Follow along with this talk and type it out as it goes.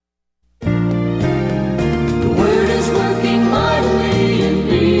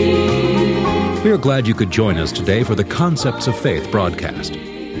We're glad you could join us today for the Concepts of Faith broadcast.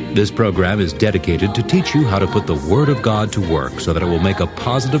 This program is dedicated to teach you how to put the Word of God to work so that it will make a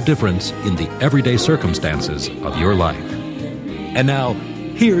positive difference in the everyday circumstances of your life. And now,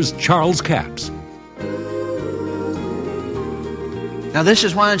 here's Charles Capps. Now, this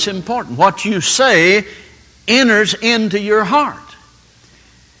is why it's important. What you say enters into your heart.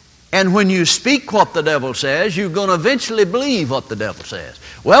 And when you speak what the devil says, you're going to eventually believe what the devil says.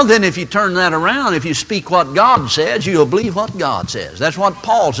 Well, then if you turn that around, if you speak what God says, you'll believe what God says. That's what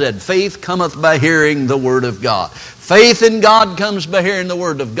Paul said. Faith cometh by hearing the Word of God. Faith in God comes by hearing the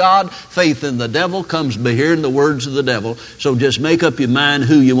Word of God. Faith in the devil comes by hearing the words of the devil. So just make up your mind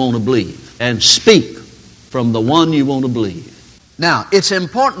who you want to believe and speak from the one you want to believe. Now, it's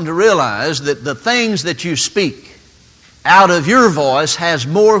important to realize that the things that you speak out of your voice has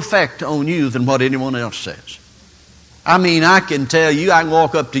more effect on you than what anyone else says. I mean, I can tell you, I can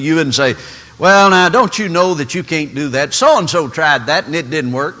walk up to you and say, well, now, don't you know that you can't do that? So-and-so tried that and it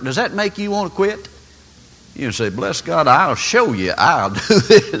didn't work. Does that make you want to quit? You say, bless God, I'll show you. I'll do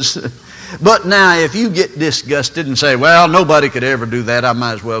this. But now, if you get disgusted and say, well, nobody could ever do that, I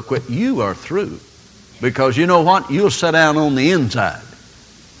might as well quit. You are through. Because you know what? You'll sit down on the inside.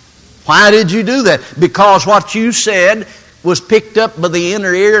 Why did you do that? Because what you said was picked up by the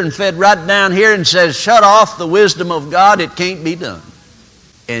inner ear and fed right down here and says, shut off the wisdom of God, it can't be done.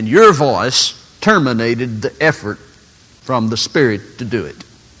 And your voice terminated the effort from the Spirit to do it.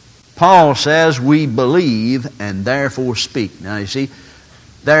 Paul says we believe and therefore speak. Now you see,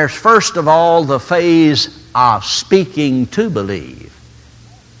 there's first of all the phase of speaking to believe.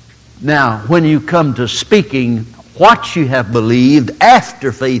 Now, when you come to speaking what you have believed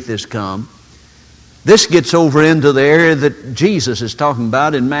after faith has come, this gets over into the area that Jesus is talking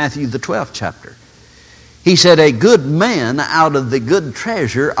about in Matthew the 12th chapter. He said, a good man out of the good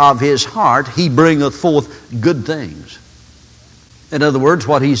treasure of his heart, he bringeth forth good things. In other words,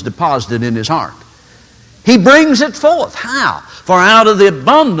 what he's deposited in his heart. He brings it forth. How? For out of the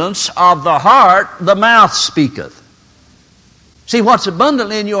abundance of the heart, the mouth speaketh. See, what's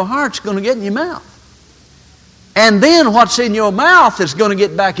abundantly in your heart is going to get in your mouth. And then what's in your mouth is going to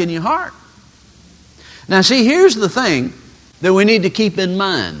get back in your heart. Now see, here's the thing that we need to keep in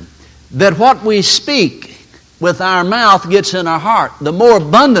mind. That what we speak with our mouth gets in our heart. The more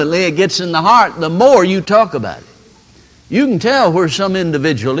abundantly it gets in the heart, the more you talk about it. You can tell where some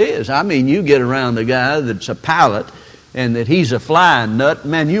individual is. I mean, you get around a guy that's a pilot and that he's a flying nut.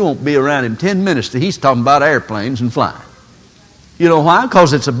 Man, you won't be around him 10 minutes till he's talking about airplanes and flying. You know why?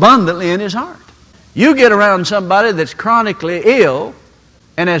 Because it's abundantly in his heart. You get around somebody that's chronically ill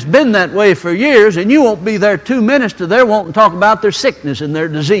and has been that way for years, and you won't be there 2 minutes till they're wanting to talk about their sickness and their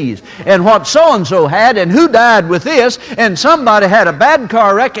disease and what so-and-so had and who died with this, and somebody had a bad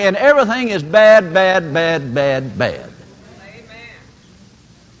car wreck and everything is bad, bad, bad, bad, bad. Amen.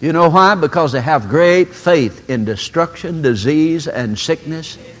 You know why? Because they have great faith in destruction, disease, and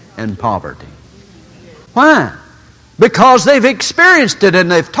sickness and poverty. Why? Because they've experienced it and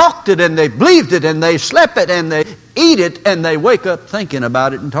they've talked it and they've believed it and they slept it and they eat it and they wake up thinking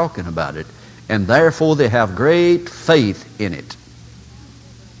about it and talking about it. And therefore they have great faith in it.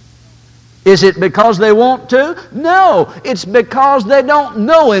 Is it because they want to? No, it's because they don't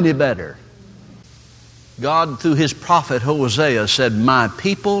know any better. God, through His prophet Hosea, said, my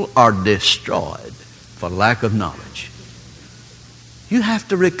people are destroyed for lack of knowledge. You have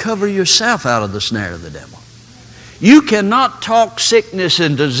to recover yourself out of the snare of the devil. You cannot talk sickness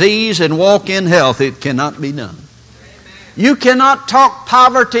and disease and walk in health. It cannot be done. You cannot talk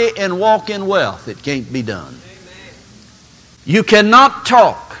poverty and walk in wealth. It can't be done. You cannot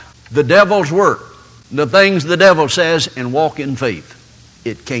talk the devil's work, the things the devil says, and walk in faith.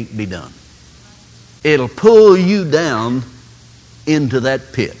 It can't be done. It'll pull you down into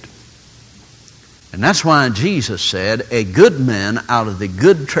that pit. And that's why Jesus said, a good man out of the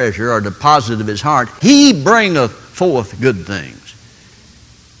good treasure or deposit of his heart, he bringeth forth good things.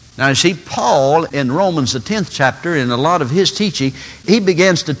 Now you see, Paul in Romans the 10th chapter, in a lot of his teaching, he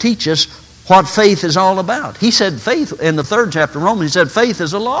begins to teach us what faith is all about. He said faith, in the 3rd chapter of Romans, he said faith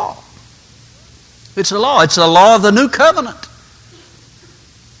is a law. It's a law. It's the law of the new covenant.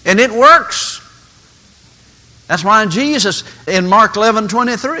 And it works. That's why Jesus, in Mark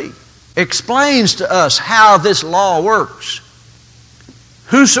 11:23, explains to us how this law works.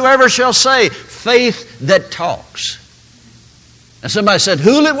 Whosoever shall say, faith that talks. And somebody said,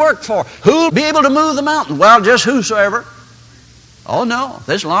 who'll it work for? Who'll be able to move the mountain? Well, just whosoever. Oh no,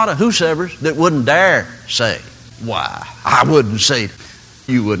 there's a lot of whosoevers that wouldn't dare say. Why, I wouldn't say.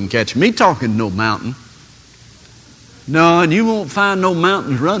 You wouldn't catch me talking no mountain. No, and you won't find no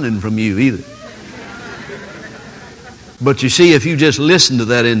mountains running from you either. But you see, if you just listen to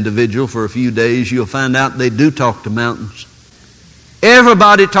that individual for a few days, you'll find out they do talk to mountains.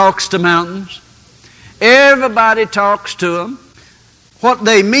 Everybody talks to mountains. Everybody talks to them. What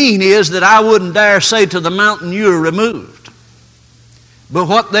they mean is that I wouldn't dare say to the mountain, you're removed. But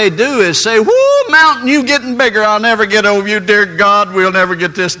what they do is say, whoo, mountain, you getting bigger. I'll never get over you, dear God. We'll never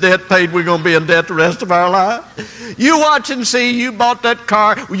get this debt paid. We're going to be in debt the rest of our life. You watch and see. You bought that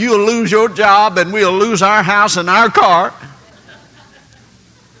car. You'll lose your job, and we'll lose our house and our car.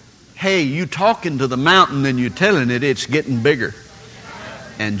 Hey, you talking to the mountain and you telling it it's getting bigger.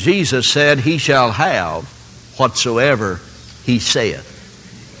 And Jesus said, he shall have whatsoever he saith.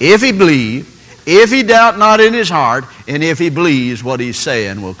 If he believe, if he doubt not in his heart, and if he believes what he's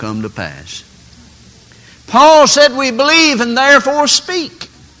saying will come to pass. Paul said we believe and therefore speak.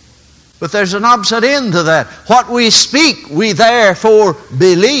 But there's an opposite end to that. What we speak, we therefore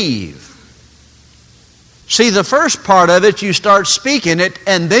believe. See, the first part of it, you start speaking it,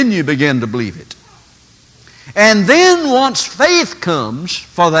 and then you begin to believe it. And then once faith comes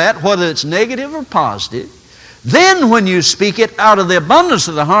for that, whether it's negative or positive, then when you speak it, out of the abundance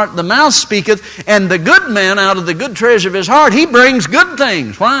of the heart, the mouth speaketh, and the good man out of the good treasure of his heart, he brings good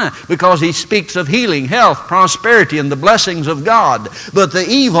things. Why? Because he speaks of healing, health, prosperity, and the blessings of God. But the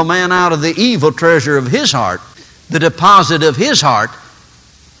evil man out of the evil treasure of his heart, the deposit of his heart,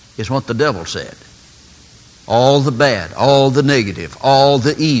 is what the devil said. All the bad, all the negative, all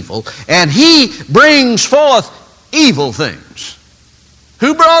the evil. And he brings forth evil things.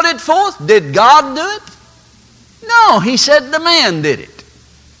 Who brought it forth? Did God do it? No, he said the man did it.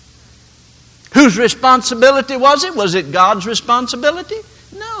 Whose responsibility was it? Was it God's responsibility?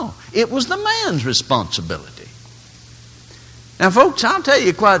 No, it was the man's responsibility. Now, folks, I'll tell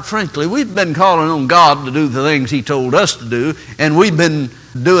you quite frankly, we've been calling on God to do the things he told us to do, and we've been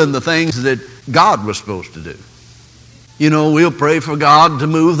doing the things that God was supposed to do. You know, we'll pray for God to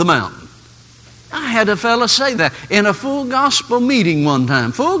move the mountain. I had a fellow say that in a full gospel meeting one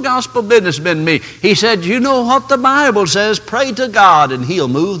time. Full gospel businessman meeting. He said, you know what the Bible says? Pray to God and he'll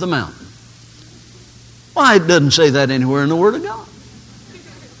move the mountain. Why, it doesn't say that anywhere in the Word of God.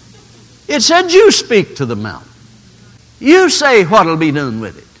 It said you speak to the mountain. You say what'll be done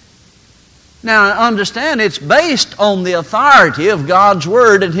with it. Now, understand, it's based on the authority of God's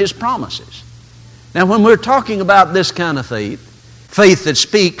Word and His promises. Now, when we're talking about this kind of faith, faith that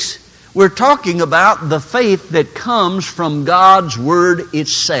speaks, we're talking about the faith that comes from God's Word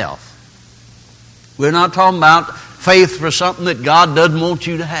itself. We're not talking about faith for something that God doesn't want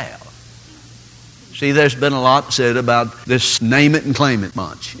you to have. See, there's been a lot said about this name it and claim it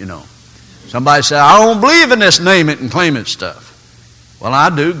bunch, you know. Somebody said, I don't believe in this name it and claim it stuff. Well,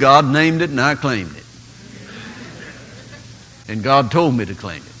 I do. God named it and I claimed it. And God told me to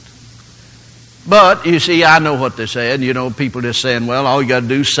claim it. But, you see, I know what they're saying. You know, people just saying, well, all you got to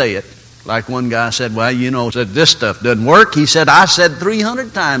do is say it. Like one guy said, well, you know, said this stuff doesn't work. He said, I said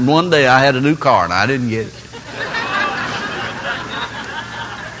 300 times. One day I had a new car and I didn't get it.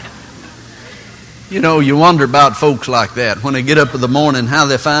 You know, you wonder about folks like that when they get up in the morning, how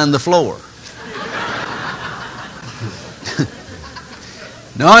they find the floor.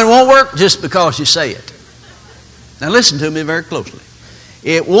 No, it won't work just because you say it. Now listen to me very closely.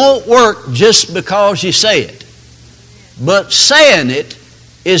 It won't work just because you say it. But saying it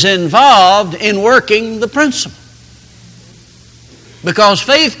is involved in working the principle. Because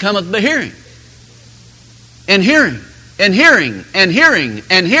faith cometh by hearing. And hearing. And hearing. And hearing.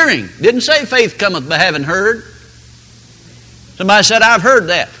 And hearing. Didn't say faith cometh by having heard. Somebody said, I've heard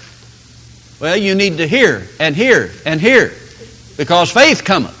that. Well, you need to hear and hear and hear. Because faith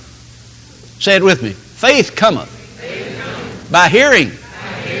cometh. Say it with me. Faith cometh. Faith cometh. By hearing.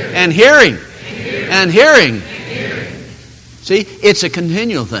 And hearing. And hearing. See, it's a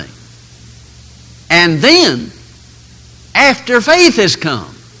continual thing. And then, after faith has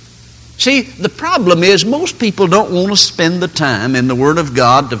come. See, the problem is most people don't want to spend the time in the Word of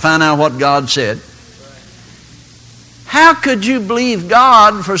God to find out what God said. How could you believe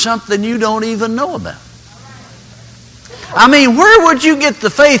God for something you don't even know about? I mean, where would you get the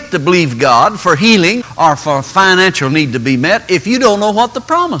faith to believe God for healing or for financial need to be met if you don't know what the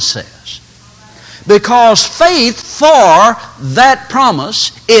promise says? Because faith for that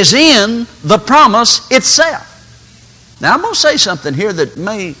promise is in the promise itself. Now, I'm going to say something here that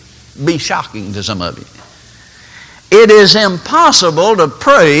may be shocking to some of you. It is impossible to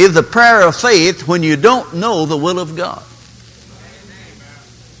pray the prayer of faith when you don't know the will of God.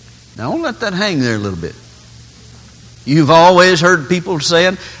 Now, don't let that hang there a little bit. You've always heard people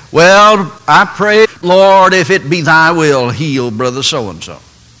saying, well, I pray, Lord, if it be thy will, heal brother so-and-so.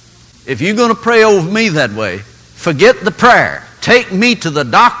 If you're going to pray over me that way, Forget the prayer. Take me to the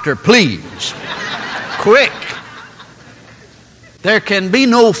doctor, please. Quick. There can be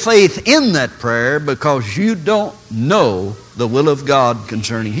no faith in that prayer because you don't know the will of God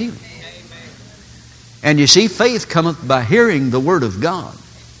concerning healing. And you see, faith cometh by hearing the Word of God.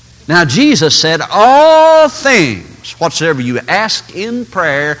 Now, Jesus said, all things, whatsoever you ask in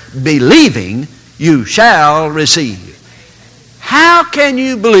prayer, believing, you shall receive. How can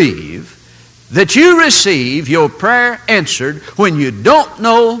you believe that you receive your prayer answered when you don't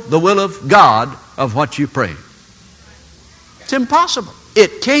know the will of God of what you pray? It's impossible.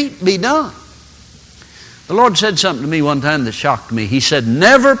 It can't be done. The Lord said something to me one time that shocked me. He said,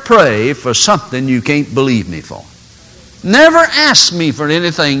 never pray for something you can't believe me for. Never ask me for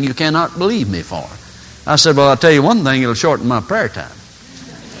anything you cannot believe me for. I said, well, I'll tell you one thing, it'll shorten my prayer time.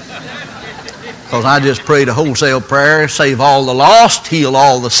 Because I just prayed a wholesale prayer, save all the lost, heal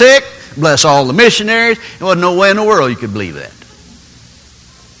all the sick, bless all the missionaries. There wasn't no way in the world you could believe that.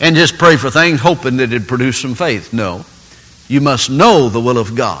 And just pray for things hoping that it'd produce some faith. No. You must know the will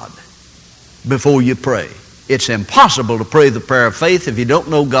of God before you pray. It's impossible to pray the prayer of faith if you don't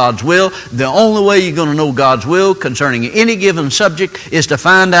know God's will. The only way you're going to know God's will concerning any given subject is to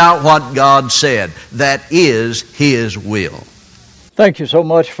find out what God said. That is His will. Thank you so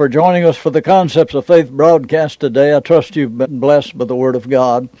much for joining us for the Concepts of Faith broadcast today. I trust you've been blessed by the Word of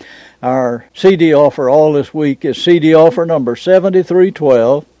God. Our CD offer all this week is CD offer number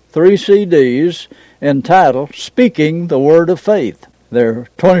 7312, 3 CDs entitled Speaking the Word of Faith. They're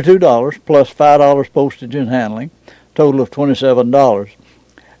 $22 plus $5 postage and handling, total of $27.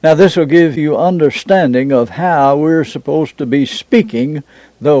 Now this will give you understanding of how we're supposed to be speaking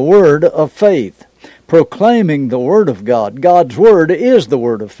the Word of faith, proclaiming the Word of God. God's Word is the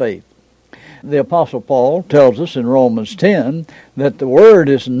Word of faith. The Apostle Paul tells us in Romans 10 that the Word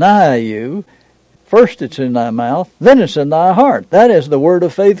is nigh you. First it's in thy mouth, then it's in thy heart. That is the word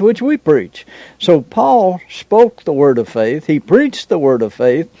of faith which we preach. So Paul spoke the word of faith. He preached the word of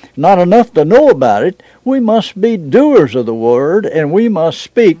faith. Not enough to know about it. We must be doers of the word, and we must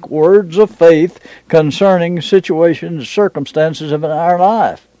speak words of faith concerning situations, circumstances of our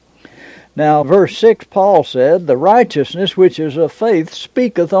life. Now, verse 6, Paul said, the righteousness which is of faith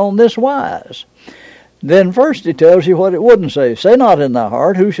speaketh on this wise. Then first he tells you what it wouldn't say. Say not in thy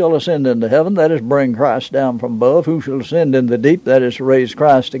heart, who shall ascend into heaven? That is, bring Christ down from above. Who shall ascend into the deep? That is, raise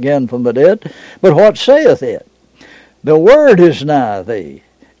Christ again from the dead. But what saith it? The word is nigh thee.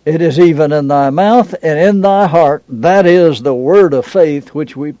 It is even in thy mouth and in thy heart. That is the word of faith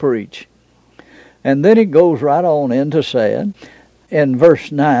which we preach. And then he goes right on into saying, in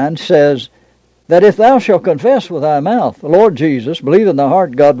verse 9, says, that if thou shalt confess with thy mouth the Lord Jesus, believe in thy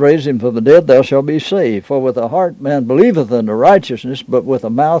heart God raised him from the dead, thou shalt be saved. For with the heart man believeth unto righteousness, but with the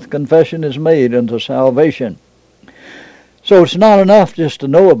mouth confession is made unto salvation. So it's not enough just to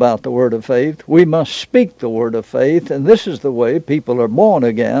know about the word of faith. We must speak the word of faith, and this is the way people are born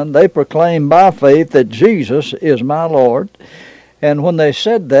again. They proclaim by faith that Jesus is my Lord. And when they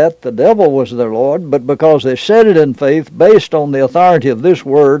said that, the devil was their Lord, but because they said it in faith, based on the authority of this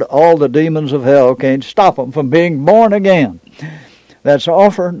word, all the demons of hell can't stop them from being born again. That's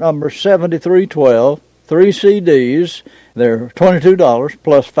offer number 7312, 3 CDs. They're $22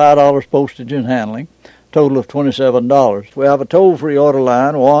 plus $5 postage and handling, total of $27. We have a toll-free order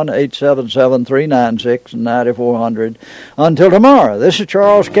line, 1-877-396-9400. Until tomorrow, this is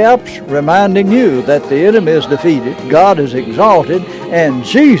Charles Capps reminding you that the enemy is defeated, God is exalted, and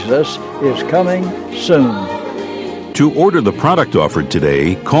Jesus is coming soon. To order the product offered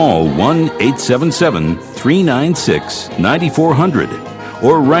today, call 1-877-396-9400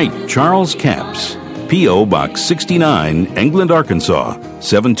 or write Charles Capps, P.O. Box 69, England, Arkansas,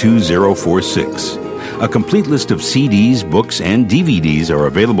 72046. A complete list of CDs, books, and DVDs are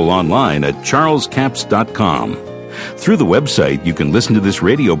available online at charlescapps.com. Through the website, you can listen to this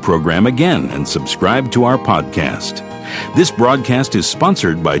radio program again and subscribe to our podcast. This broadcast is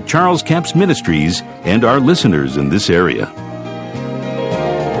sponsored by Charles Capps Ministries and our listeners in this area.